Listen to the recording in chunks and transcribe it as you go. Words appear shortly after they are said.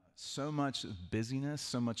so much busyness,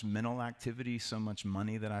 so much mental activity, so much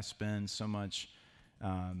money that I spend, so much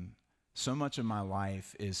of my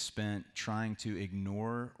life is spent trying to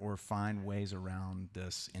ignore or find ways around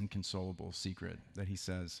this inconsolable secret that he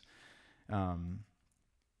says. So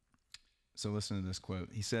listen to this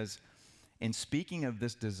quote. He says, "In speaking of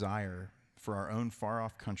this desire for our own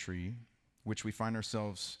far-off country, which we find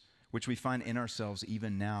in ourselves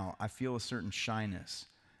even now, I feel a certain shyness.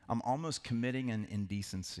 I'm almost committing an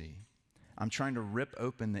indecency. I'm trying to rip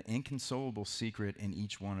open the inconsolable secret in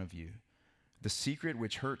each one of you. The secret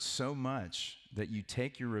which hurts so much that you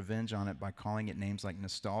take your revenge on it by calling it names like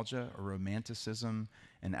nostalgia or romanticism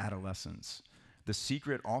and adolescence. The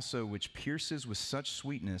secret also which pierces with such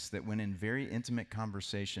sweetness that when in very intimate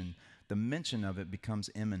conversation, the mention of it becomes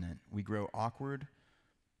imminent. We grow awkward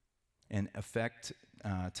and affect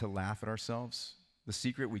to laugh at ourselves. The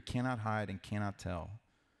secret we cannot hide and cannot tell,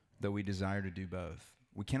 though we desire to do both.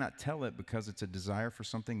 We cannot tell it because it's a desire for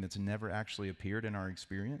something that's never actually appeared in our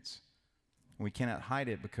experience. We cannot hide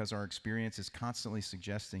it because our experience is constantly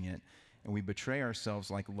suggesting it, and we betray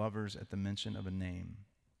ourselves like lovers at the mention of a name."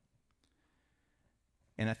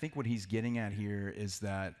 And I think what he's getting at here is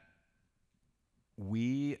that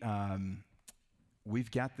we've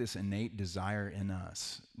got this innate desire in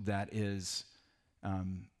us that is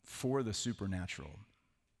for the supernatural.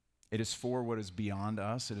 It is for what is beyond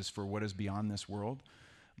us. It is for what is beyond this world.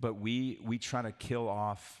 But we try to kill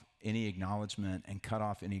off any acknowledgement and cut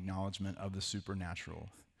off any acknowledgement of the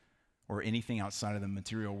supernatural or anything outside of the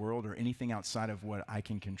material world or anything outside of what I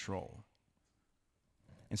can control.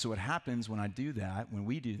 And so what happens when we do that,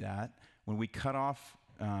 when we cut off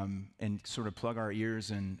and sort of plug our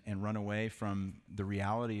ears and run away from the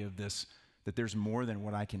reality of this, that there's more than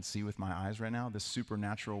what I can see with my eyes right now, this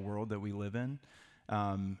supernatural world that we live in,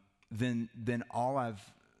 then all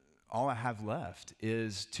I have left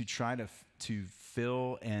is to try to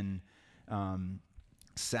fill and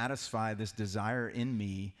satisfy this desire in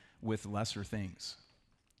me with lesser things,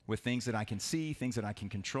 with things that I can see, things that I can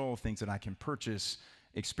control, things that I can purchase,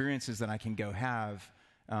 experiences that I can go have.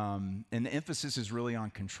 And the emphasis is really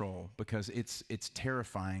on control because it's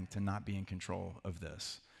terrifying to not be in control of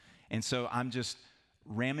this. And so I'm just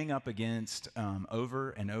ramming up against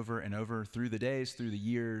over and over and over through the days, through the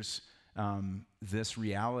years, this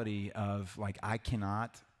reality of like, I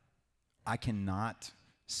cannot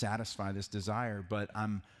satisfy this desire, but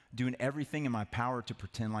I'm doing everything in my power to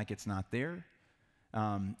pretend like it's not there.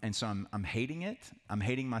 And so I'm hating it. I'm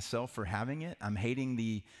hating myself for having it. I'm hating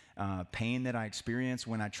the pain that I experience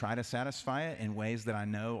when I try to satisfy it in ways that I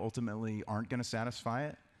know ultimately aren't going to satisfy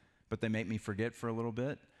it, but they make me forget for a little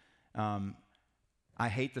bit. I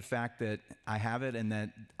hate the fact that I have it and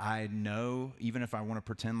that I know, even if I want to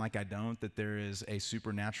pretend like I don't, that there is a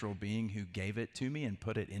supernatural being who gave it to me and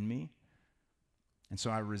put it in me. And so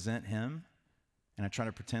I resent him and I try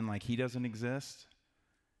to pretend like he doesn't exist.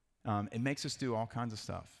 It makes us do all kinds of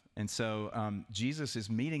stuff. And so Jesus is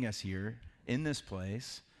meeting us here in this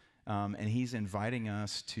place, and he's inviting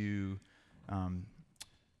us to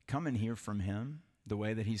come and hear from him the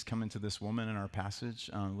way that he's coming to this woman in our passage.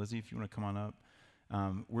 Lizzie, if you want to come on up.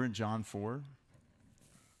 We're in John 4,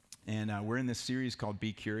 and we're in this series called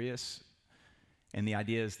Be Curious. And the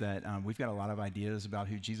idea is that we've got a lot of ideas about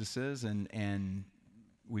who Jesus is, and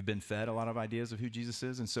we've been fed a lot of ideas of who Jesus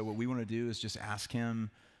is. And so what we want to do is just ask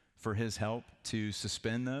him for his help to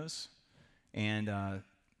suspend those and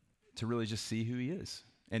to really just see who he is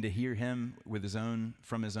and to hear him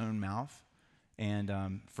from his own mouth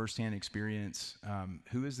and firsthand experience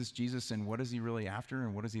who is this Jesus and what is he really after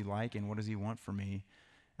and what is he like and what does he want from me.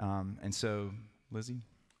 And so, Lizzie.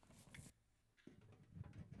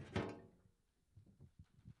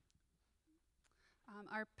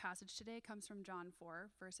 Our passage today comes from John 4,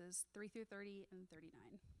 verses 3 through 30 and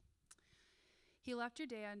 39. He left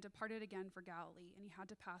Judea and departed again for Galilee, and he had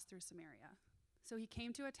to pass through Samaria. So he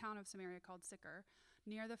came to a town of Samaria called Sychar,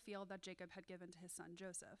 near the field that Jacob had given to his son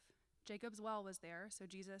Joseph. Jacob's well was there, so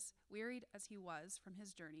Jesus, wearied as he was from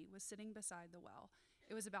his journey, was sitting beside the well.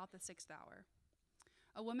 It was about the 6th hour.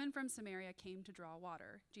 A woman from Samaria came to draw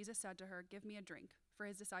water. Jesus said to her, "Give me a drink," for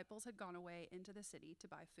his disciples had gone away into the city to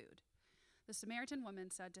buy food. The Samaritan woman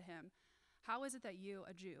said to him, "How is it that you,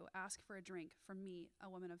 a Jew, ask for a drink from me, a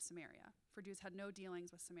woman of Samaria?" For Jews had no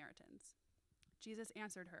dealings with Samaritans. Jesus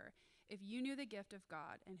answered her, "If you knew the gift of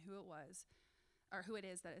God and who it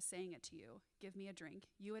is that is saying it to you, 'Give me a drink,'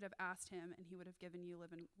 you would have asked him, and he would have given you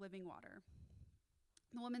living water."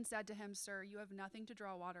 The woman said to him, "Sir, you have nothing to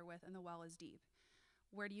draw water with, and the well is deep.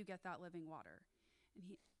 Where do you get that living water?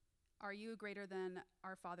 Are you greater than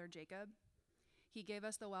our father Jacob? He gave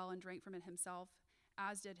us the well and drank from it himself,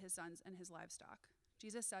 as did his sons and his livestock.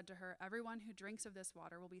 Jesus said to her, "Everyone who drinks of this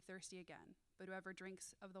water will be thirsty again, but whoever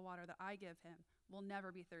drinks of the water that I give him will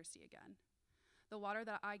never be thirsty again. The water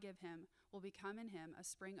that I give him will become in him a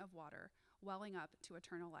spring of water, welling up to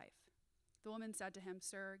eternal life." The woman said to him,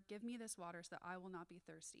 "Sir, give me this water so that I will not be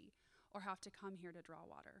thirsty or have to come here to draw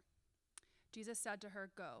water." Jesus said to her,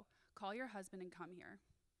 "Go, call your husband and come here."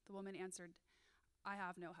 The woman answered, "I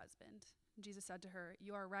have no husband." Jesus said to her,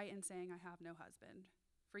 "You are right in saying I have no husband,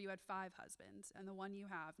 for you had 5 husbands, and the one you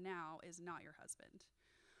have now is not your husband.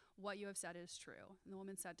 What you have said is true." And the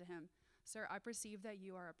woman said to him, "Sir, I perceive that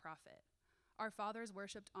you are a prophet. Our fathers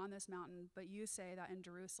worshipped on this mountain, but you say that in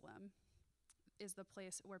Jerusalem is the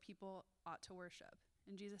place where people ought to worship."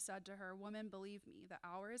 And Jesus said to her, "Woman, believe me, the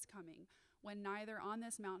hour is coming when neither on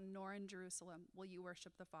this mountain nor in Jerusalem will you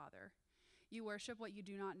worship the Father. You worship what you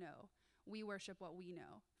do not know. We worship what we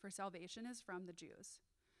know, for salvation is from the Jews.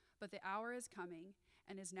 But the hour is coming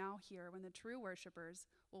and is now here when the true worshipers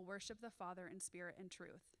will worship the Father in spirit and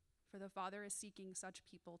truth, for the Father is seeking such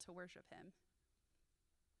people to worship him.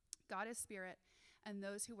 God is spirit, and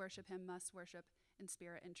those who worship him must worship in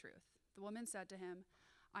spirit and truth." The woman said to him,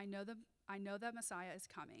 I know that Messiah is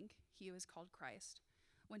coming, he who is called Christ.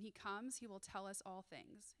 When he comes, he will tell us all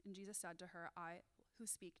things." And Jesus said to her, "I who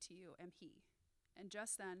speak to you am he." And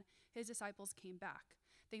just then his disciples came back.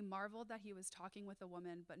 They marveled that he was talking with a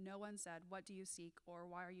woman, but no one said, "What do you seek?" or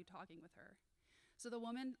 "Why are you talking with her?" So the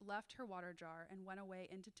woman left her water jar and went away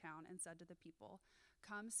into town and said to the people,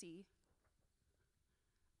 "Come see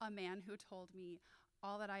a man who told me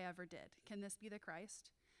all that I ever did. Can this be the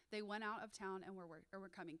Christ?" They went out of town and were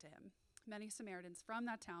coming to him. Many Samaritans from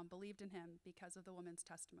that town believed in him because of the woman's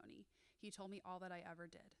testimony. "He told me all that I ever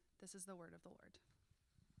did." This is the word of the Lord.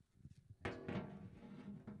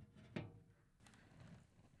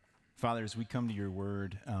 Father, as we come to your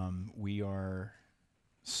word, we are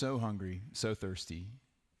so hungry, so thirsty.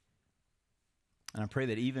 And I pray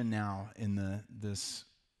that even now in this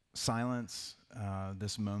silence,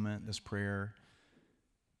 this moment, this prayer,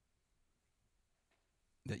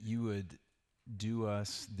 that you would do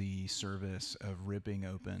us the service of ripping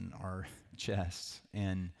open our chests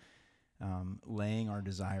and laying our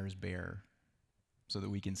desires bare so that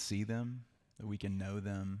we can see them, that we can know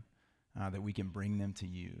them, that we can bring them to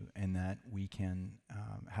you, and that we can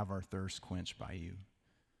have our thirst quenched by you.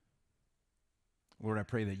 Lord, I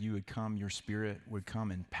pray that you would come, your Spirit would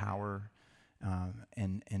come in power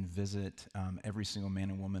and visit every single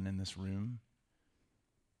man and woman in this room.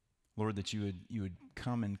 Lord, that you would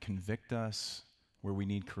come and convict us where we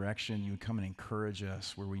need correction. You would come and encourage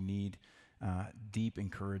us where we need deep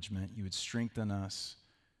encouragement. You would strengthen us.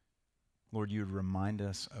 Lord, you would remind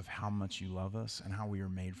us of how much you love us and how we are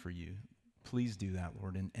made for you. Please do that,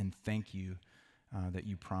 Lord, and thank you that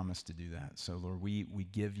you promised to do that. So, Lord, we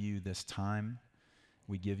give you this time.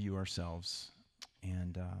 We give you ourselves,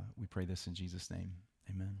 and we pray this in Jesus' name.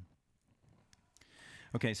 Amen.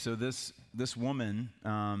 Okay, so this woman,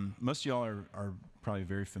 most of y'all are probably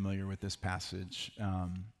very familiar with this passage,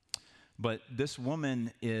 but this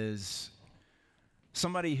woman is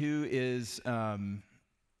somebody who is,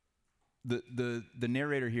 the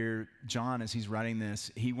narrator here, John, as he's writing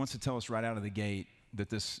this, he wants to tell us right out of the gate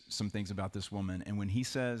that some things about this woman, and when he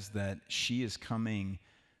says that she is coming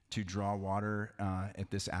to draw water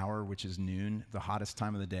at this hour, which is noon, the hottest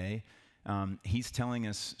time of the day, he's telling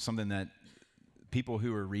us something that people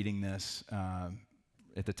who are reading this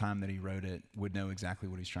at the time that he wrote it would know exactly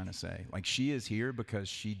what he's trying to say. Like, she is here because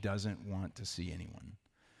she doesn't want to see anyone.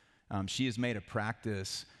 She has made a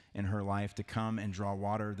practice in her life to come and draw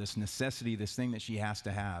water, this necessity, this thing that she has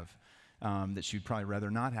to have, that she'd probably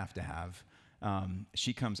rather not have to have.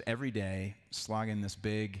 She comes every day slogging this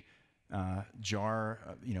big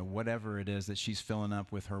jar, whatever it is that she's filling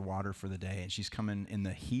up with her water for the day. And she's coming in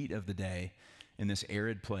the heat of the day in this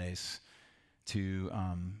arid place to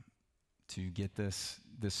get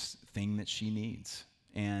this thing that she needs.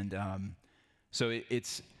 And so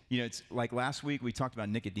it's like last week we talked about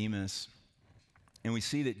Nicodemus, and we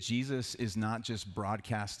see that Jesus is not just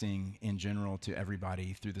broadcasting in general to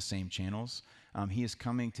everybody through the same channels. He is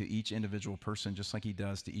coming to each individual person just like he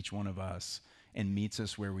does to each one of us and meets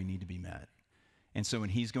us where we need to be met. And so when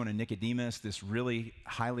he's going to Nicodemus, this really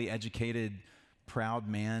highly educated, proud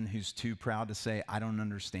man who's too proud to say, "I don't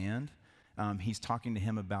understand," he's talking to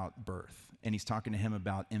him about birth, and he's talking to him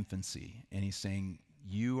about infancy, and he's saying,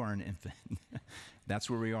 "You are an infant." That's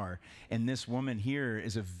where we are. And this woman here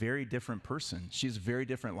is a very different person. She has a very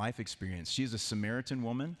different life experience. She's a Samaritan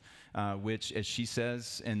woman, which, as she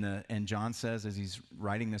says, and John says as he's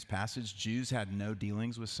writing this passage, Jews had no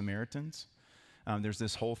dealings with Samaritans. There's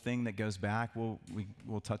this whole thing that goes back.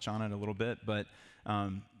 We'll touch on it a little bit, but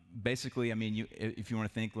basically, I mean, if you want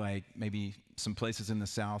to think like maybe some places in the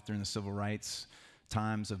South during the civil rights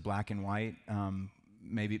times of black and white,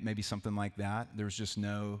 maybe something like that. There was just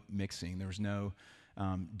no mixing. There was no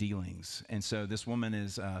dealings. And so this woman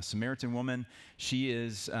is a Samaritan woman. She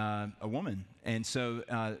is a woman. And so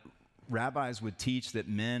rabbis would teach that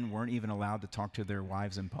men weren't even allowed to talk to their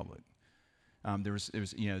wives in public. There was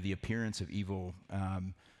the appearance of evil.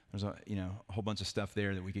 There's a whole bunch of stuff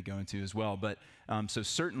there that we could go into as well. But so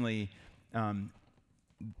certainly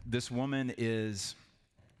this woman is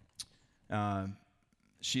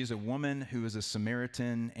she is a woman who is a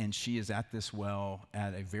Samaritan, and she is at this well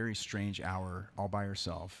at a very strange hour all by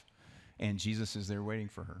herself. And Jesus is there waiting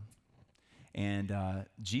for her. And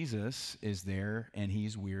Jesus is there, and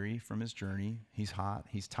he's weary from his journey. He's hot,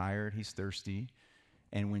 he's tired, he's thirsty.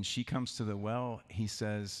 And when she comes to the well, he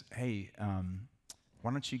says, hey,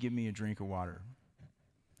 why don't you give me a drink of water?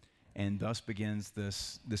 And thus begins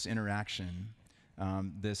this interaction,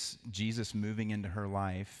 this Jesus moving into her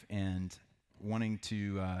life and wanting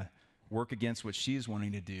to work against what she's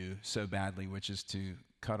wanting to do so badly, which is to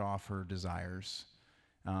cut off her desires.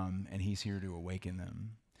 And he's here to awaken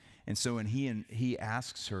them. And so when he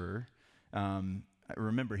asks her,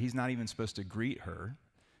 remember, he's not even supposed to greet her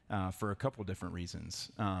for a couple different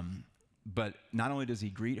reasons. But not only does he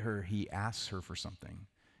greet her, he asks her for something.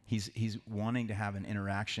 He's wanting to have an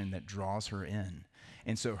interaction that draws her in.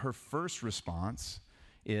 And so her first response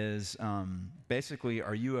is basically,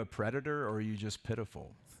 are you a predator or are you just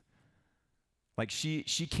pitiful? Like she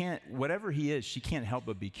can't, whatever he is, she can't help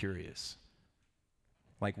but be curious.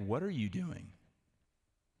 Like, what are you doing?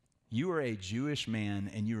 You are a Jewish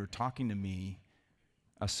man and you are talking to me,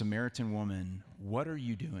 a Samaritan woman. What are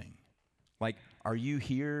you doing? Like, are you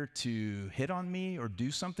here to hit on me or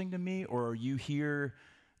do something to me? Or are you here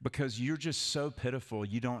because you're just so pitiful,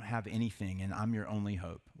 you don't have anything and I'm your only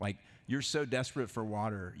hope? Like, you're so desperate for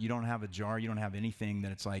water, you don't have a jar, you don't have anything,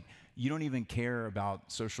 that it's like you don't even care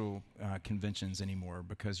about social conventions anymore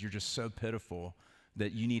because you're just so pitiful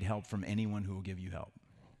that you need help from anyone who will give you help.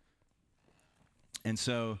 And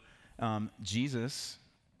so Jesus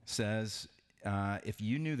says, if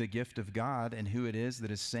you knew the gift of God and who it is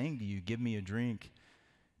that is saying to you, give me a drink,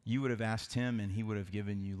 you would have asked him and he would have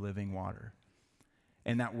given you living water.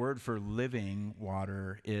 And that word for living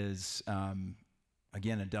water is,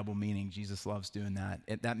 again, a double meaning. Jesus loves doing that.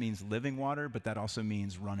 That means living water, but that also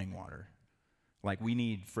means running water. Like, we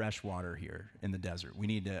need fresh water here in the desert. We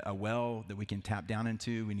need a well that we can tap down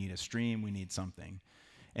into. We need a stream. We need something.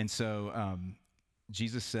 And so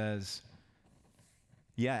Jesus says,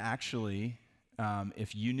 yeah, actually,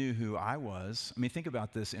 if you knew who I was, I mean, think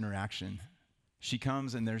about this interaction. She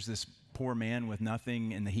comes and there's this poor man with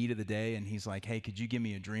nothing in the heat of the day, and he's like, hey, could you give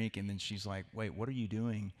me a drink? And then she's like, wait, what are you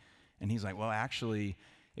doing? And he's like, well, actually,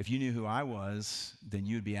 if you knew who I was, then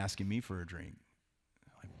you'd be asking me for a drink.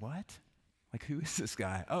 Like, what? Like, who is this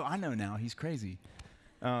guy? Oh, I know now. He's crazy.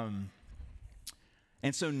 And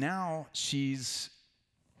so now she's,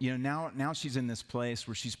 now she's in this place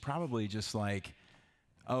where she's probably just like,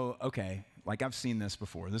 oh, okay, like I've seen this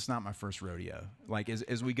before. This is not my first rodeo. Like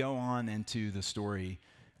as we go on into the story,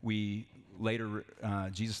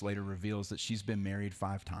 Jesus later reveals that she's been married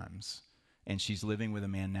 5 times, and she's living with a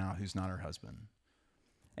man now who's not her husband.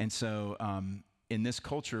 And so in this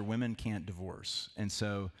culture, women can't divorce. And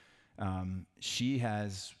so she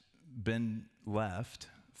has been left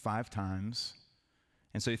 5 times.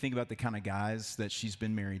 And so you think about the kind of guys that she's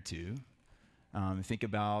been married to. Think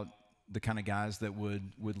about the kind of guys that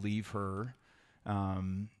would leave her.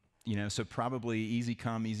 So probably easy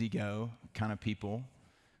come, easy go kind of people.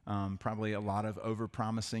 Probably a lot of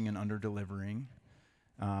over-promising and under-delivering.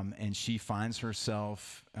 And she finds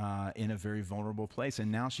herself in a very vulnerable place.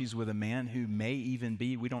 And now she's with a man who may even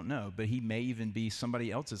be, we don't know, but he may even be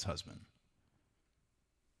somebody else's husband.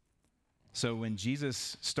 So when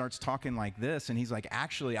Jesus starts talking like this, and he's like,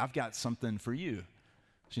 actually, I've got something for you.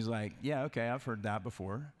 She's like, yeah, okay, I've heard that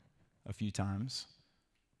before a few times.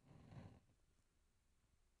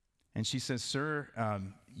 And she says, sir,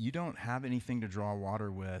 you don't have anything to draw water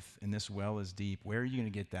with, and this well is deep. Where are you going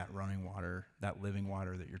to get that running water, that living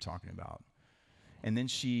water that you're talking about? And then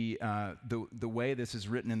she, the way this is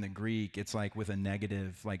written in the Greek, it's like with a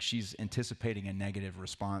negative, like she's anticipating a negative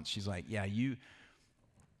response. She's like, yeah,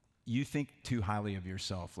 you think too highly of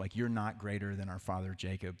yourself. Like, you're not greater than our father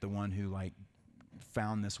Jacob, the one who like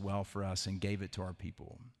found this well for us and gave it to our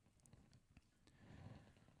people.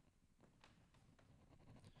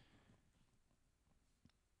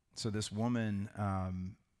 So this woman,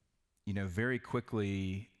 very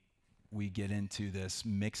quickly we get into this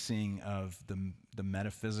mixing of the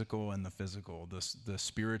metaphysical and the physical, the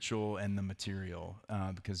spiritual and the material,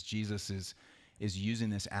 because Jesus is using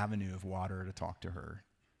this avenue of water to talk to her.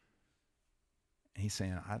 And he's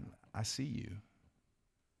saying, I see you.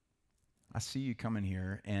 I see you coming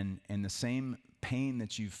here, and the same pain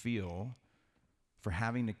that you feel for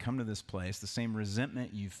having to come to this place, the same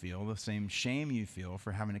resentment you feel, the same shame you feel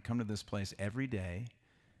for having to come to this place every day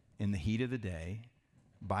in the heat of the day,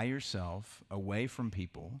 by yourself, away from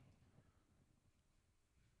people,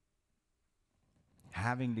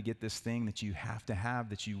 having to get this thing that you have to have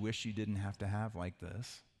that you wish you didn't have to have like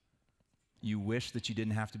this. You wish that you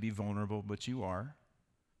didn't have to be vulnerable, but you are.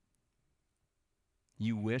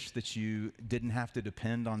 You wish that you didn't have to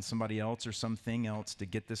depend on somebody else or something else to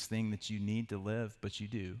get this thing that you need to live, but you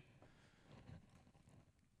do.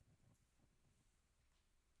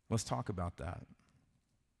 Let's talk about that.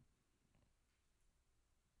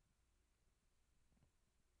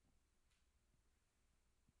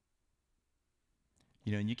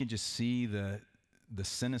 You know, and you can just see the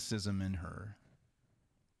cynicism in her.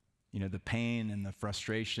 You know, the pain and the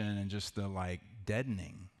frustration and just the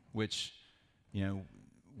deadening, which, you know,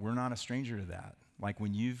 we're not a stranger to that. Like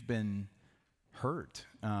when you've been hurt,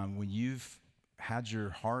 when you've had your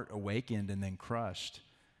heart awakened and then crushed,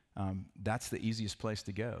 that's the easiest place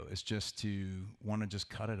to go, is just to want to just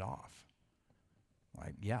cut it off.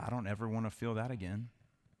 Like, yeah, I don't ever want to feel that again.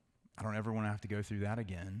 I don't ever want to have to go through that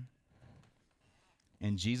again.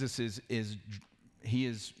 And Jesus is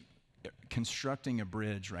constructing a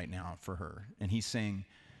bridge right now for her. And he's saying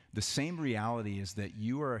the same reality is that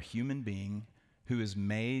you are a human being who is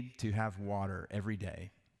made to have water every day,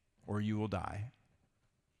 or you will die.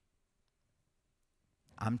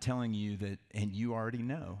 I'm telling you that, and you already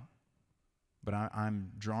know, but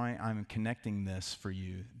I'm connecting this for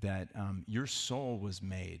you, that your soul was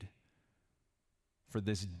made for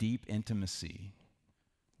this deep intimacy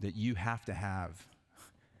that you have to have,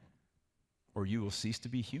 or you will cease to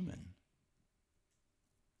be human.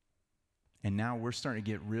 And now we're starting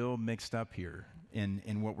to get real mixed up here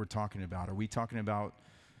in what we're talking about. Are we talking about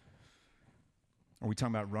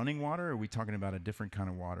running water, or are we talking about a different kind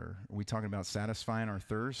of water? Are we talking about satisfying our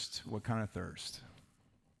thirst? What kind of thirst?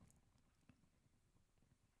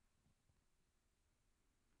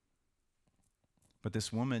 But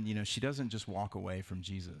this woman, you know, she doesn't just walk away from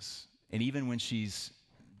Jesus. And even when she's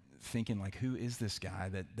thinking like, who is this guy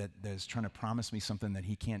that is trying to promise me something that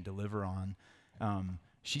he can't deliver on?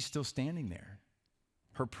 She's still standing there.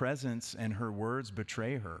 Her presence and her words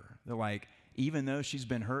betray her. They're like, even though she's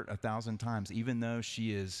been hurt 1,000 times, even though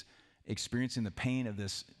she is experiencing the pain of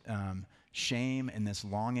this shame and this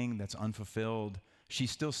longing that's unfulfilled,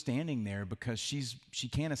 she's still standing there because she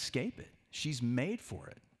can't escape it. She's made for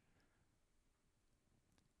it.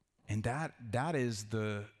 And that is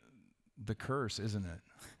the curse, isn't it?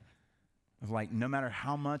 Of like, no matter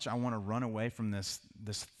how much I want to run away from this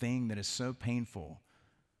thing that is so painful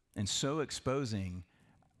and so exposing,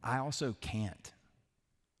 I also can't,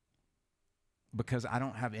 because I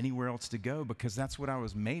don't have anywhere else to go, because that's what I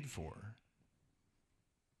was made for.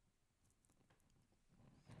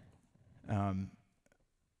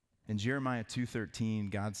 In Jeremiah 2:13,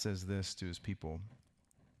 God says this to his people.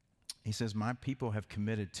 He says, my people have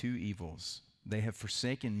committed two evils. They have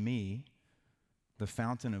forsaken me, the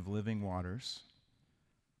fountain of living waters,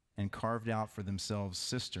 and carved out for themselves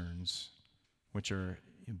cisterns, which are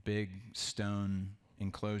big stone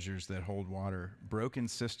enclosures that hold water, broken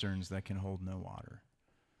cisterns that can hold no water.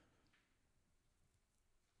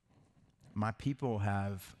 My people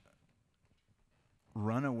have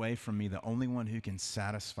run away from me, the only one who can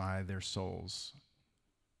satisfy their souls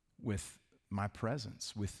with my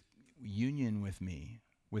presence, with union with me,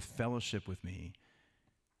 with fellowship with me.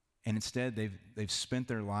 And instead, they've spent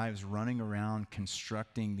their lives running around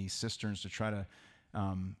constructing these cisterns to try to,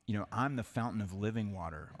 I'm the fountain of living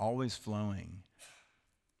water, always flowing.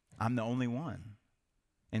 I'm the only one.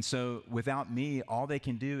 And so without me, all they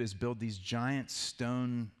can do is build these giant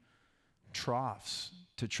stone troughs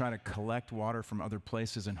to try to collect water from other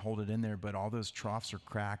places and hold it in there, but all those troughs are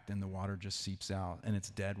cracked and the water just seeps out, and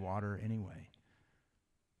it's dead water anyway.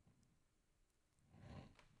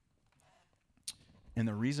 And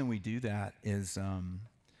the reason we do that is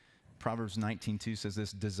Proverbs 19:2 says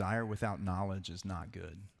this: desire without knowledge is not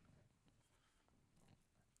good.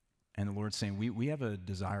 And the Lord's saying, we have a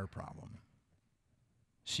desire problem.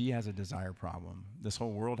 She has a desire problem. This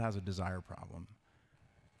whole world has a desire problem.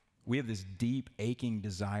 We have this deep, aching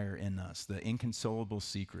desire in us, the inconsolable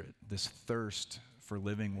secret, this thirst for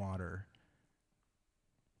living water.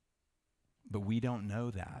 But we don't know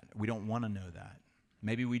that. We don't want to know that.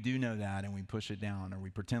 Maybe we do know that and we push it down or we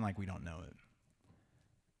pretend like we don't know it.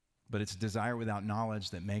 But it's desire without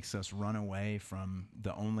knowledge that makes us run away from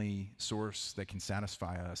the only source that can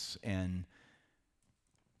satisfy us and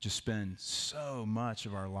just spend so much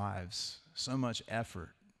of our lives, so much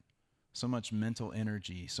effort, so much mental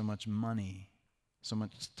energy, so much money, so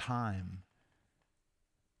much time,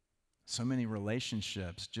 so many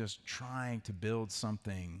relationships just trying to build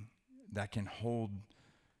something that can hold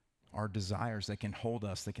our desires, that can hold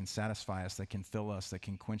us, that can satisfy us, that can fill us, that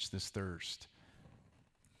can quench this thirst.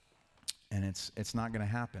 And it's not going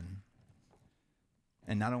to happen.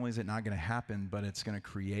 And not only is it not going to happen, but it's going to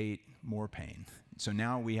create more pain. So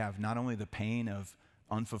now we have not only the pain of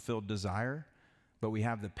unfulfilled desire, but we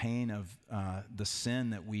have the pain of the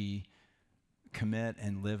sin that we commit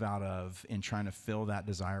and live out of in trying to fill that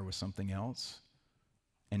desire with something else.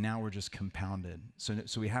 And now we're just compounded.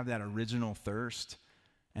 So we have that original thirst,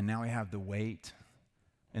 and now we have the weight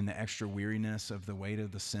and the extra weariness of the weight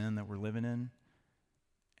of the sin that we're living in.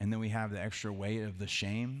 And then we have the extra weight of the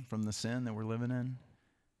shame from the sin that we're living in.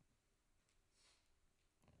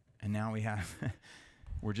 And now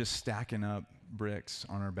we're just stacking up bricks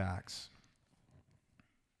on our backs.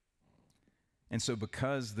 And so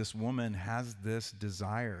because this woman has this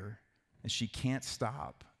desire and she can't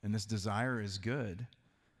stop, and this desire is good,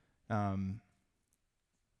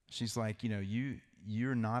 she's like,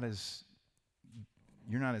 you're not as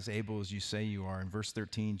able as you say you are. In verse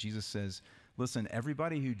 13, Jesus says, listen,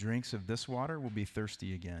 everybody who drinks of this water will be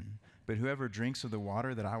thirsty again, but whoever drinks of the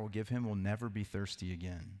water that I will give him will never be thirsty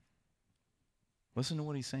again. Listen to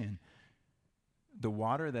what he's saying. The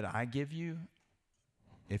water that I give you,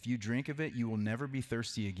 if you drink of it, you will never be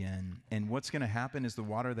thirsty again. And what's going to happen is the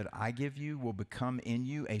water that I give you will become in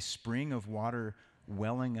you a spring of water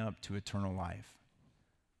welling up to eternal life.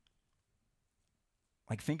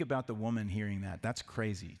 Like, think about the woman hearing that. That's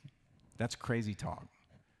crazy. That's crazy talk.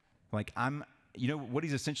 Like, what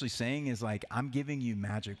he's essentially saying is like, I'm giving you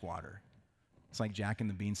magic water. It's like Jack and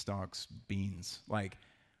the Beanstalk's beans. Like,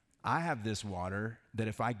 I have this water that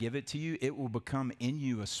if I give it to you, it will become in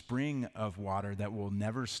you a spring of water that will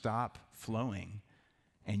never stop flowing,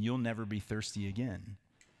 and you'll never be thirsty again.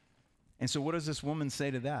 And so what does this woman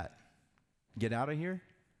say to that? Get out of here?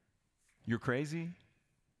 You're crazy?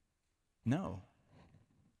 No.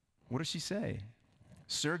 What does she say?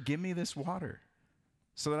 Sir, give me this water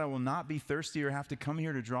so that I will not be thirsty or have to come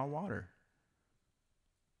here to draw water.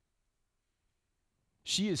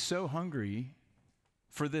 She is so hungry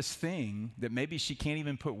for this thing that maybe she can't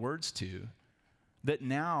even put words to, that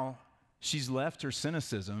now she's left her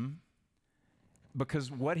cynicism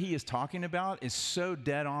because what he is talking about is so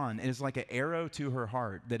dead on. It is like an arrow to her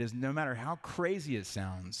heart that is, no matter how crazy it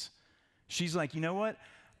sounds, she's like, you know what?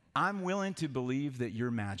 I'm willing to believe that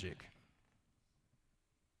you're magic.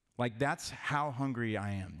 Like, that's how hungry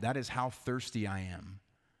I am. That is how thirsty I am.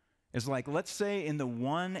 It's like, let's say in the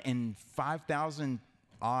 1 in 5,000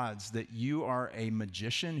 odds that you are a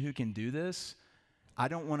magician who can do this, I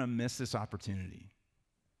don't want to miss this opportunity.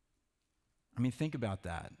 I mean, think about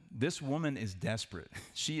that. This woman is desperate.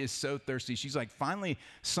 She is so thirsty. She's like, finally,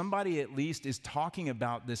 somebody at least is talking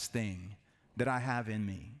about this thing that I have in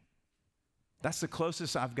me. That's the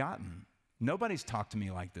closest I've gotten. Nobody's talked to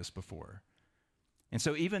me like this before. And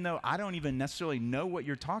so even though I don't even necessarily know what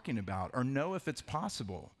you're talking about or know if it's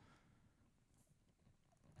possible,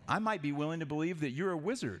 I might be willing to believe that you're a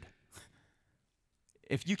wizard.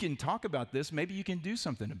 If you can talk about this, maybe you can do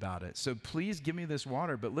something about it. So please give me this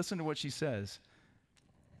water. But listen to what she says.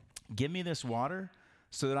 Give me this water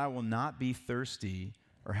so that I will not be thirsty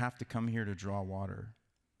or have to come here to draw water.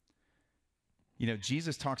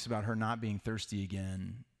 Jesus talks about her not being thirsty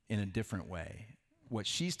again in a different way. What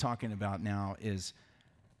she's talking about now is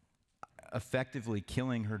effectively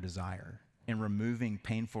killing her desire and removing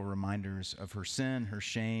painful reminders of her sin, her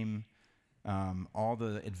shame, all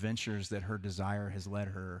the adventures that her desire has led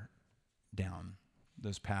her down,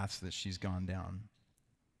 those paths that she's gone down.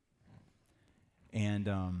 And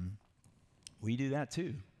we do that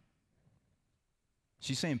too.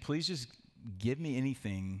 She's saying, please just give me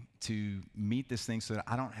anything to meet this thing so that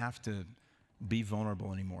I don't have to be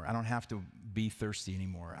vulnerable anymore. I don't have to be thirsty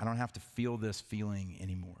anymore. I don't have to feel this feeling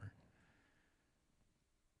anymore.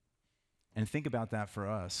 And think about that for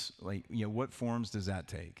us. Like, what forms does that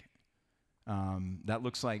take? That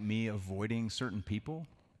looks like me avoiding certain people,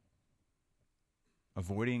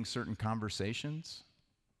 avoiding certain conversations,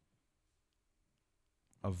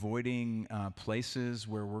 avoiding places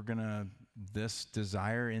where this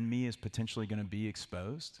desire in me is potentially going to be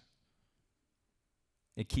exposed.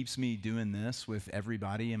 It keeps me doing this with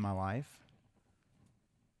everybody in my life.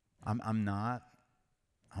 I'm not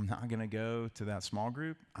I'm not going to go to that small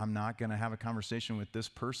group. I'm not going to have a conversation with this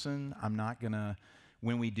person. I'm not going to,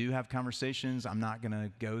 when we do have conversations, I'm not going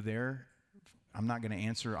to go there. I'm not going to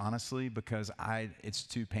answer honestly because it's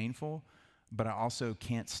too painful, but I also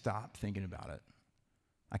can't stop thinking about it.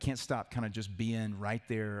 I can't stop kind of just being right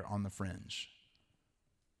there on the fringe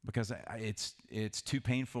because it's too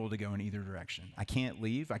painful to go in either direction. I can't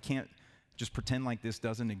leave. I can't just pretend like this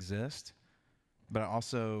doesn't exist, but I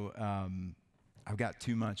also, I've got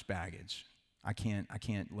too much baggage. I can't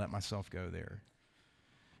let myself go there.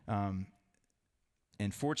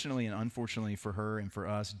 And fortunately and unfortunately for her and for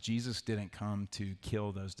us, Jesus didn't come to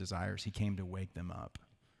kill those desires. He came to wake them up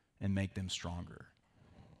and make them stronger.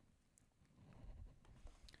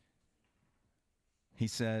 He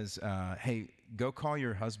says, hey, go call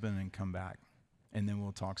your husband and come back, and then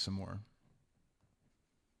we'll talk some more.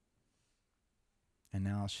 And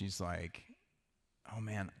now she's like, oh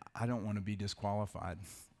man, I don't want to be disqualified.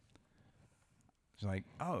 She's like,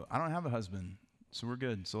 oh, I don't have a husband, so we're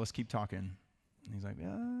good. So let's keep talking. And he's like,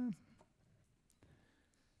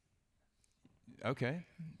 okay,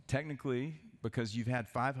 technically, because you've had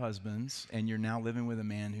 5 husbands and you're now living with a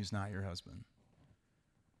man who's not your husband.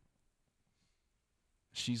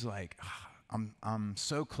 She's like, I'm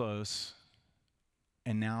so close,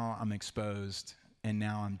 and now I'm exposed, and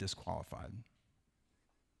now I'm disqualified.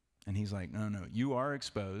 And he's like, no, you are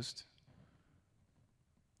exposed,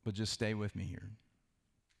 but just stay with me here.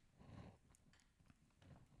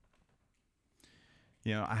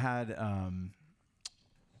 You know, I had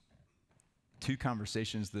 2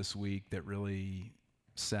 conversations this week that really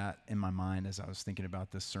sat in my mind as I was thinking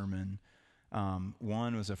about this sermon.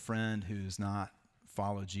 One was a friend who's not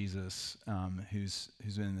followed Jesus, who's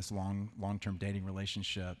been in this long-term dating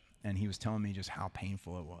relationship, and he was telling me just how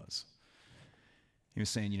painful it was. He was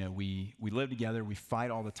saying, you know, we live together, we fight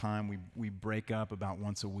all the time, we break up about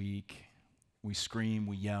once a week, we scream,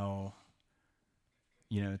 we yell.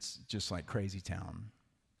 You know, it's just like crazy town.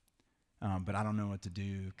 But I don't know what to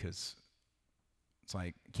do because it's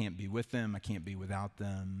like I can't be with them, I can't be without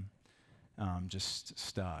them, just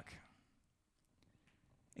stuck.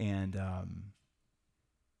 And,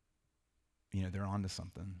 you know, they're onto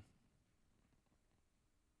something.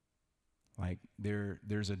 Like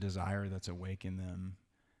there's a desire that's awake in them.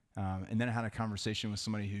 And then I had a conversation with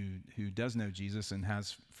somebody who does know Jesus and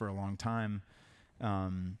has for a long time.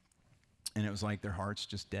 And it was like their heart's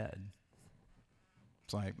just dead.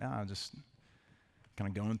 It's like, just kind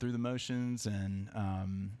of going through the motions and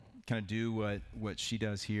kind of do what she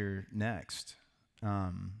does here next.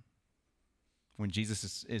 When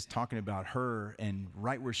Jesus is talking about her and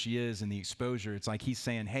right where she is in the exposure, it's like he's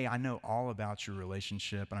saying, hey, I know all about your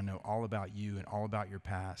relationship and I know all about you and all about your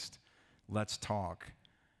past. Let's talk.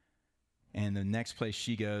 And the next place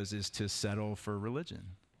she goes is to settle for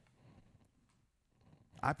religion.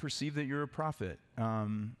 I perceive that you're a prophet.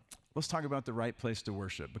 Let's talk about the right place to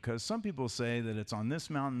worship, because some people say that it's on this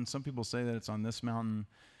mountain. Some people say that it's on this mountain.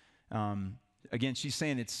 Again, she's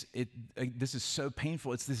saying this is so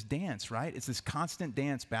painful. It's this dance, right? It's this constant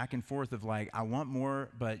dance back and forth of like, I want more,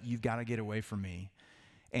 but you've got to get away from me.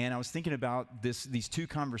 And I was thinking about these 2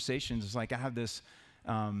 conversations. It's like I have this,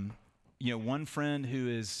 one friend who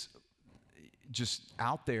is just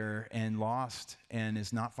out there and lost and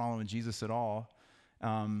is not following Jesus at all.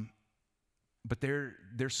 But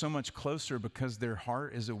they're so much closer because their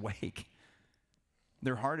heart is awake.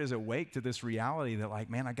 Their heart is awake to this reality that like,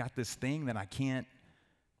 man, I got this thing that I can't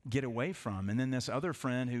get away from. And then this other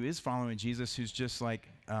friend who is following Jesus who's just like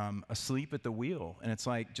asleep at the wheel. And it's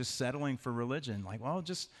like just settling for religion. Like, well,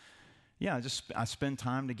 I spend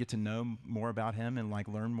time to get to know more about him and like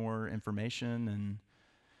learn more information.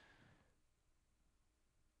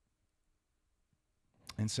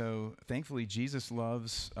 And so thankfully, Jesus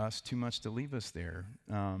loves us too much to leave us there.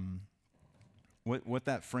 What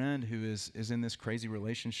that friend who is in this crazy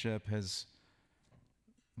relationship has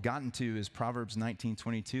gotten to is Proverbs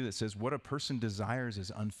 19:22 that says, what a person desires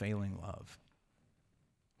is unfailing love.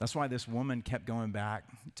 That's why this woman kept going back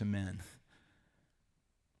to men,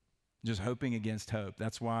 just hoping against hope.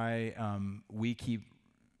 That's why we keep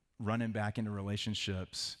running back into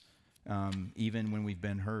relationships even when we've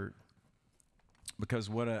been hurt. Because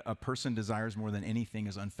what a person desires more than anything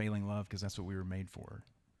is unfailing love, because that's what we were made for.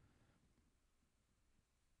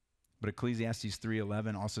 But Ecclesiastes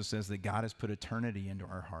 3:11 also says that God has put eternity into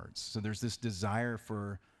our hearts. So there's this desire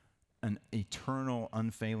for an eternal,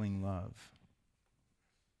 unfailing love.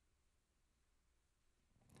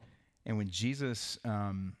 And when Jesus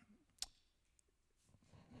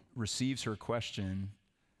receives her question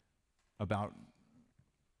about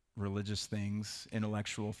religious things,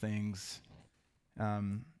 intellectual things,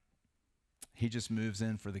 he just moves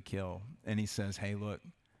in for the kill. And he says, hey, look,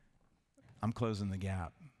 I'm closing the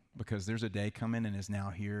gap because there's a day coming and is now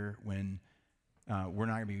here when we're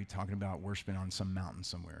not going to be talking about worshiping on some mountain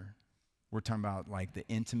somewhere. We're talking about like the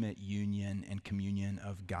intimate union and communion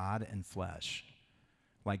of God and flesh.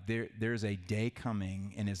 Like there's a day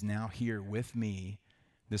coming and is now here with me,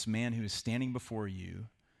 this man who is standing before you,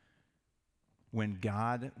 when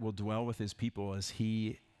God will dwell with his people as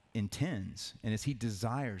he intends and as he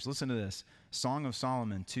desires. Listen to this, Song of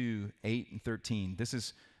Solomon 2:8-13. This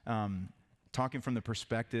is talking from the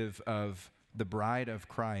perspective of the bride of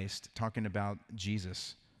Christ, talking about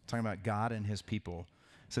Jesus, talking about God and his people.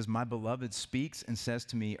 It says, my beloved speaks and says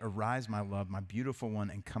to me, arise, my love, my beautiful one,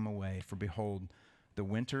 and come away. For behold, the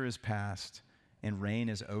winter is past and rain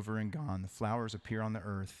is over and gone. The flowers appear on the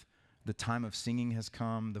earth. The time of singing has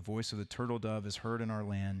come. The voice of the turtle dove is heard in our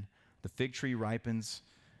land. The fig tree ripens.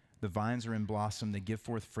 The vines are in blossom. They give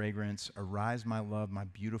forth fragrance. Arise, my love, my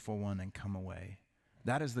beautiful one, and come away.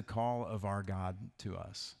 That is the call of our God to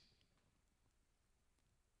us.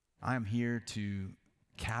 I am here to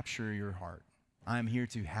capture your heart. I am here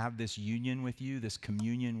to have this union with you, this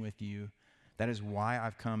communion with you. That is why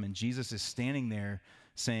I've come. And Jesus is standing there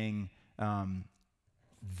saying,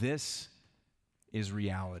 this is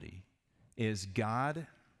reality, is God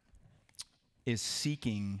is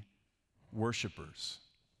seeking worshipers.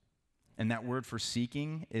 And that word for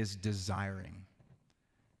seeking is desiring.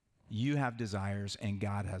 You have desires and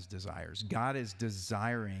God has desires. God is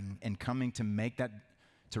desiring and coming to make that,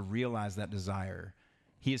 to realize that desire.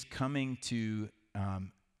 He is coming to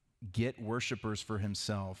get worshipers for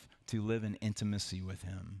himself to live in intimacy with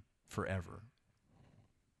him forever.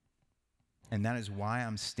 And that is why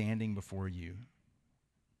I'm standing before you.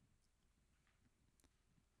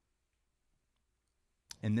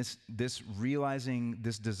 And this realizing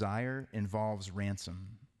this desire involves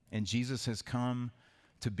ransom. And Jesus has come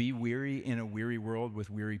to be weary in a weary world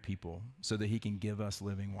with weary people so that he can give us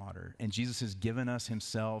living water. And Jesus has given us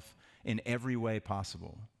himself in every way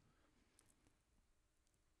possible.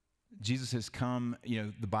 Jesus has come,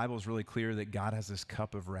 the Bible is really clear that God has this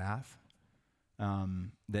cup of wrath,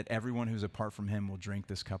 that everyone who's apart from him will drink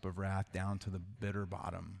this cup of wrath down to the bitter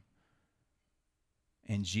bottom.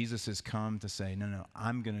 And Jesus has come to say, no,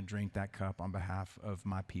 I'm going to drink that cup on behalf of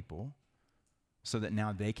my people so that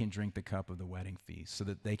now they can drink the cup of the wedding feast, so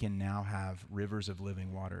that they can now have rivers of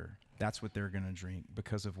living water. That's what they're going to drink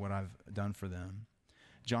because of what I've done for them.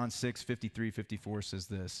 John 6:53-54 says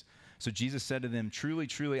this. So Jesus said to them, truly,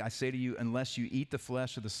 truly, I say to you, unless you eat the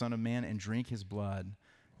flesh of the Son of Man and drink his blood,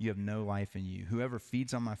 you have no life in you. Whoever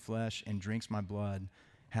feeds on my flesh and drinks my blood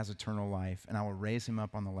has eternal life, and I will raise him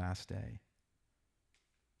up on the last day.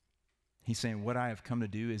 He's saying, what I have come to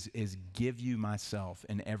do is give you myself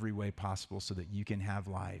in every way possible so that you can have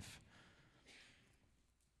life.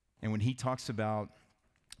 And when he talks about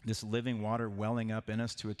this living water welling up in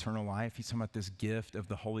us to eternal life, he's talking about this gift of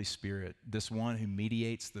the Holy Spirit, this one who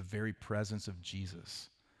mediates the very presence of Jesus.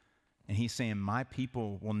 And he's saying, my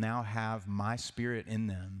people will now have my spirit in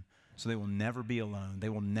them, so they will never be alone. They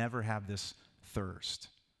will never have this thirst.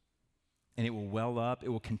 And it will well up. It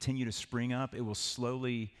will continue to spring up. It will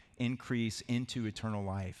slowly increase into eternal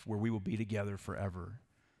life where we will be together forever.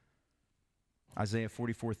 Isaiah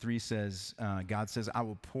 44:3 says, God says, I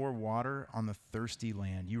will pour water on the thirsty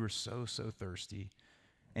land. You are so, so thirsty.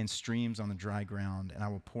 And streams on the dry ground. And I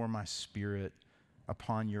will pour my spirit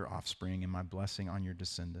upon your offspring and my blessing on your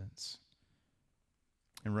descendants.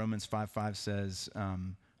 And Romans 5:5 says,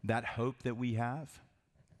 that hope that we have,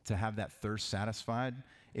 to have that thirst satisfied,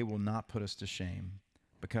 it will not put us to shame,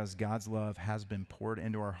 because God's love has been poured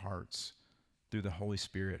into our hearts through the Holy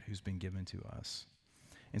Spirit who's been given to us.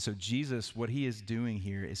 And so Jesus, what he is doing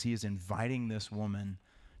here is he is inviting this woman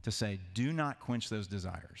to say, do not quench those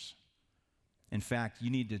desires. In fact, you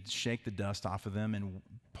need to shake the dust off of them and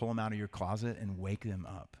pull them out of your closet and wake them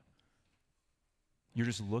up. You're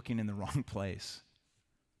just looking in the wrong place.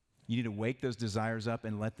 You need to wake those desires up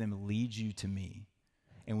and let them lead you to me.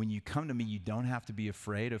 And when you come to me, you don't have to be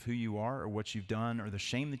afraid of who you are or what you've done or the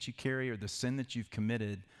shame that you carry or the sin that you've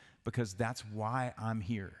committed, because that's why I'm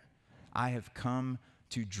here. I have come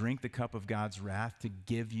to drink the cup of God's wrath, to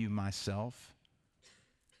give you myself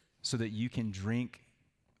so that you can drink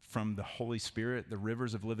from the Holy Spirit, the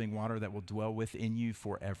rivers of living water that will dwell within you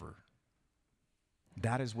forever.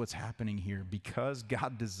 That is what's happening here, because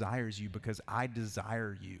God desires you, because I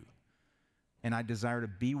desire you. And I desire to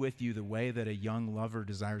be with you the way that a young lover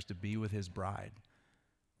desires to be with his bride.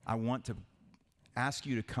 I want to ask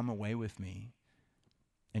you to come away with me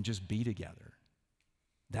and just be together.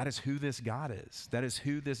 That is who this God is. That is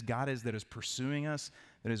who this God is that is pursuing us,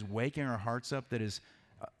 that is waking our hearts up, that is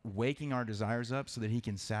waking our desires up so that he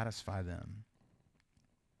can satisfy them.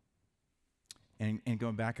 And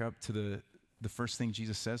going back up to the first thing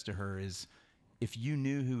Jesus says to her is, if you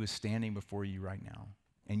knew who is standing before you right now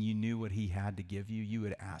and you knew what he had to give you, you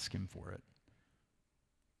would ask him for it.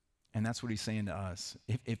 And that's what he's saying to us.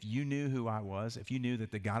 If you knew who I was, if you knew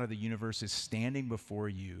that the God of the universe is standing before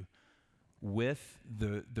you with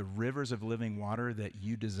the rivers of living water that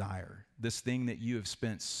you desire, this thing that you have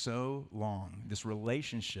spent so long, this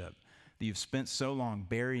relationship that you've spent so long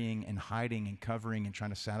burying and hiding and covering and trying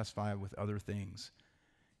to satisfy with other things,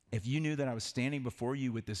 if you knew that I was standing before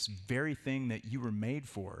you with this very thing that you were made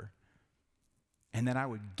for, and that I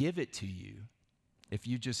would give it to you if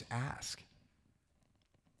you just ask.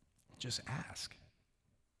 Just ask.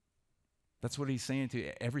 That's what he's saying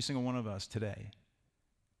to every single one of us today.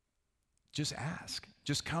 Just ask.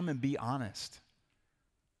 Just come and be honest.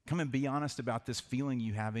 Come and be honest about this feeling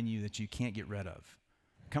you have in you that you can't get rid of.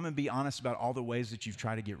 Come and be honest about all the ways that you've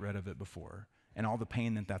tried to get rid of it before and all the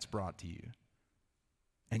pain that that's brought to you.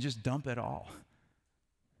 And just dump it all.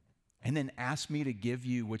 And then ask me to give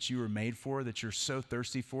you what you were made for, that you're so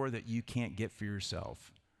thirsty for that you can't get for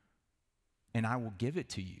yourself. And I will give it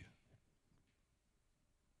to you.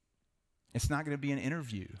 It's not going to be an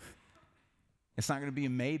interview. It's not going to be a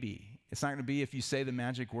maybe. It's not going to be if you say the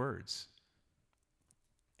magic words.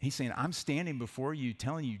 He's saying, I'm standing before you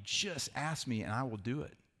telling you, just ask me and I will do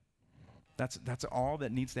it. That's all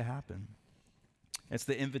that needs to happen. It's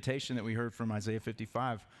the invitation that we heard from Isaiah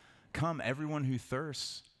 55. Come, everyone who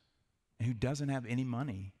thirsts and who doesn't have any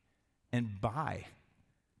money, and buy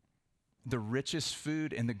the richest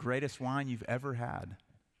food and the greatest wine you've ever had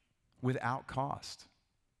without cost.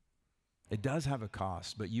 It does have a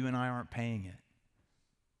cost, but you and I aren't paying it.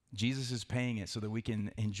 Jesus is paying it so that we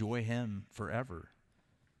can enjoy him forever.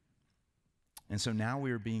 And so now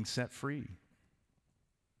we are being set free.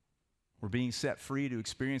 We're being set free to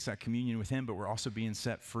experience that communion with him, but we're also being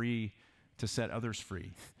set free to set others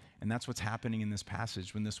free. And that's what's happening in this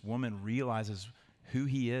passage. When this woman realizes who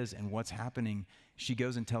he is and what's happening, she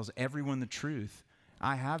goes and tells everyone the truth.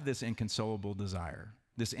 I have this inconsolable desire,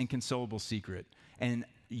 this inconsolable secret. And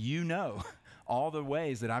you know all the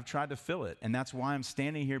ways that I've tried to fill it. And that's why I'm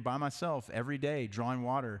standing here by myself every day, drawing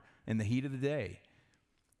water in the heat of the day.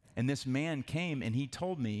 And this man came and he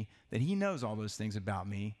told me that he knows all those things about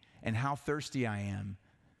me and how thirsty I am.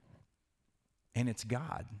 And it's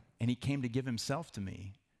God. And he came to give himself to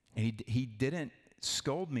me. And he didn't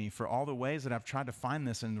scold me for all the ways that I've tried to find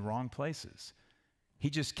this in the wrong places. He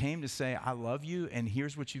just came to say, I love you, and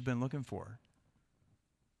here's what you've been looking for.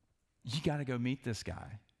 You got to go meet this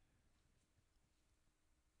guy.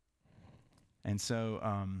 And so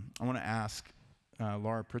I want to ask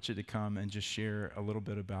Laura Pritchett to come and just share a little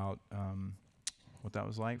bit about what that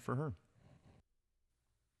was like for her.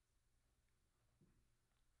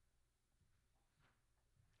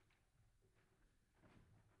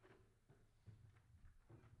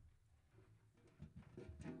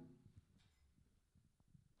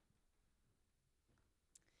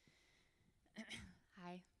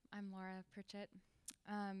 Hi, I'm Laura Pritchett.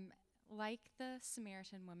 Like the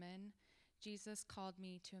Samaritan woman, Jesus called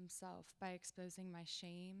me to himself by exposing my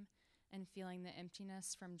shame and feeling the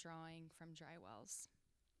emptiness from drawing from dry wells.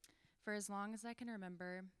 For as long as I can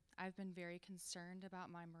remember, I've been very concerned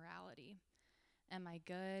about my morality. Am I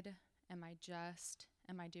good? Am I just?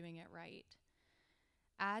 Am I doing it right?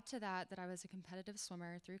 Add to that I was a competitive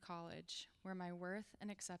swimmer through college, where my worth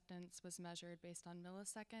and acceptance was measured based on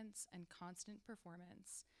milliseconds and constant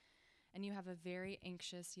performance, and you have a very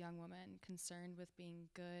anxious young woman concerned with being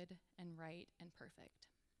good and right and perfect.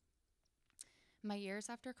 My years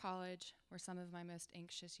after college were some of my most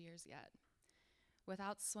anxious years yet.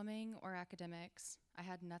 Without swimming or academics, I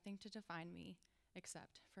had nothing to define me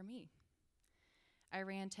except for me. I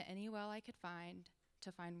ran to any well I could find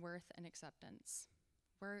to find worth and acceptance,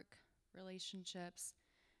 work, relationships,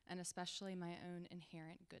 and especially my own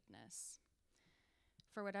inherent goodness.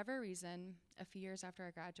 For whatever reason, a few years after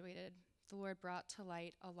I graduated, the Lord brought to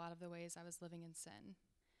light a lot of the ways I was living in sin,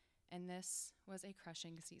 and this was a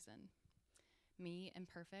crushing season. Me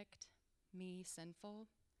imperfect, me sinful,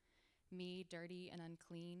 me dirty and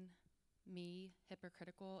unclean, me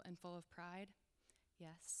hypocritical and full of pride.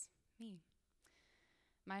 Yes, me.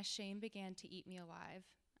 My shame began to eat me alive,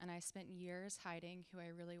 and I spent years hiding who I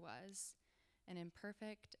really was, an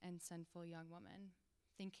imperfect and sinful young woman,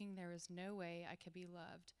 thinking there was no way I could be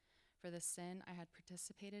loved for the sin I had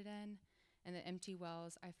participated in and the empty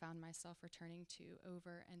wells I found myself returning to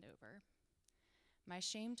over and over. My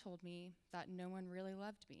shame told me that no one really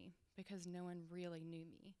loved me because no one really knew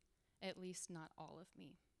me, at least not all of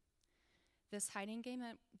me. This hiding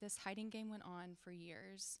game went on for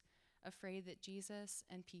years, afraid that Jesus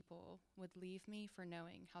and people would leave me for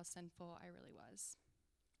knowing how sinful I really was.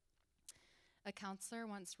 A counselor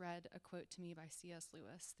once read a quote to me by C.S.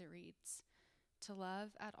 Lewis that reads, "To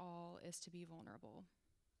love at all is to be vulnerable.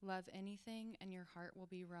 Love anything and your heart will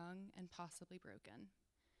be wrung and possibly broken.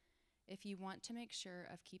 If you want to make sure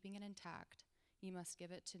of keeping it intact, you must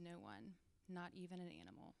give it to no one, not even an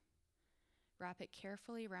animal. Wrap it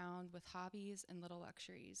carefully round with hobbies and little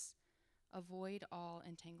luxuries. Avoid all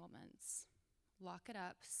entanglements. Lock it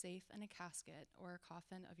up safe in a casket or a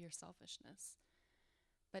coffin of your selfishness.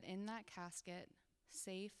 But in that casket,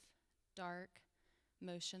 safe, dark,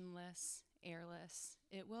 motionless, airless,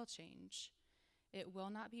 it will change. It will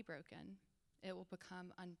not be broken. It will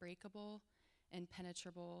become unbreakable,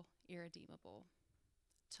 impenetrable, irredeemable.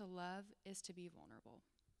 To love is to be vulnerable."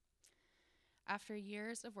 After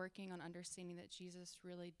years of working on understanding that Jesus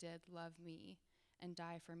really did love me and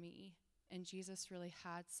die for me, and Jesus really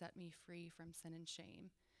had set me free from sin and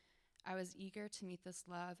shame, I was eager to meet this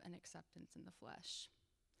love and acceptance in the flesh.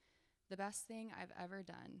 The best thing I've ever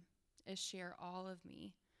done is share all of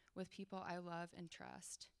me with people I love and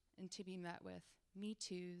trust, and to be met with me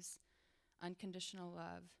too's, unconditional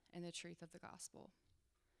love, and the truth of the gospel.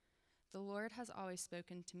 The Lord has always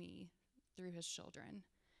spoken to me through his children,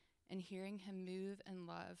 and hearing him move and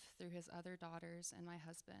love through his other daughters and my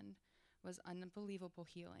husband was unbelievable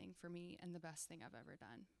healing for me and the best thing I've ever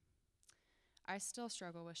done. I still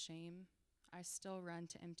struggle with shame. I still run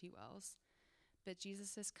to empty wells, but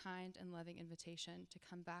Jesus' kind and loving invitation to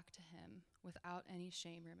come back to him without any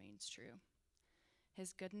shame remains true.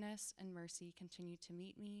 His goodness and mercy continue to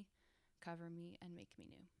meet me, cover me, and make me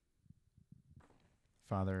new.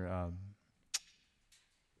 Father,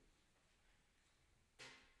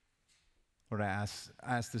 Lord, I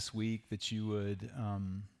ask this week that you would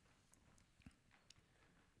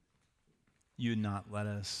not let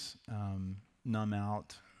us numb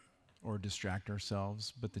out or distract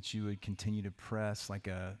ourselves, but that you would continue to press like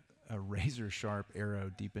a razor sharp arrow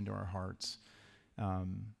deep into our hearts,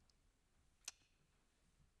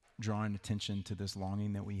 drawing attention to this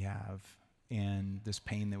longing that we have and this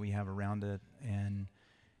pain that we have around it. And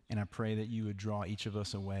I pray that you would draw each of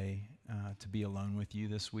us away to be alone with you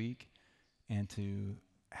this week and to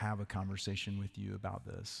have a conversation with you about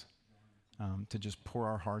this, to just pour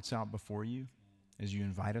our hearts out before you as you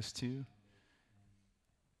invite us to,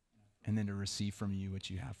 and then to receive from you what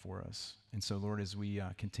you have for us. And so, Lord, as we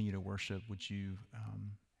continue to worship, would you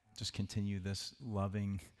just continue this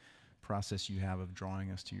loving process you have of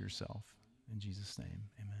drawing us to yourself. In Jesus' name,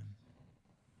 amen.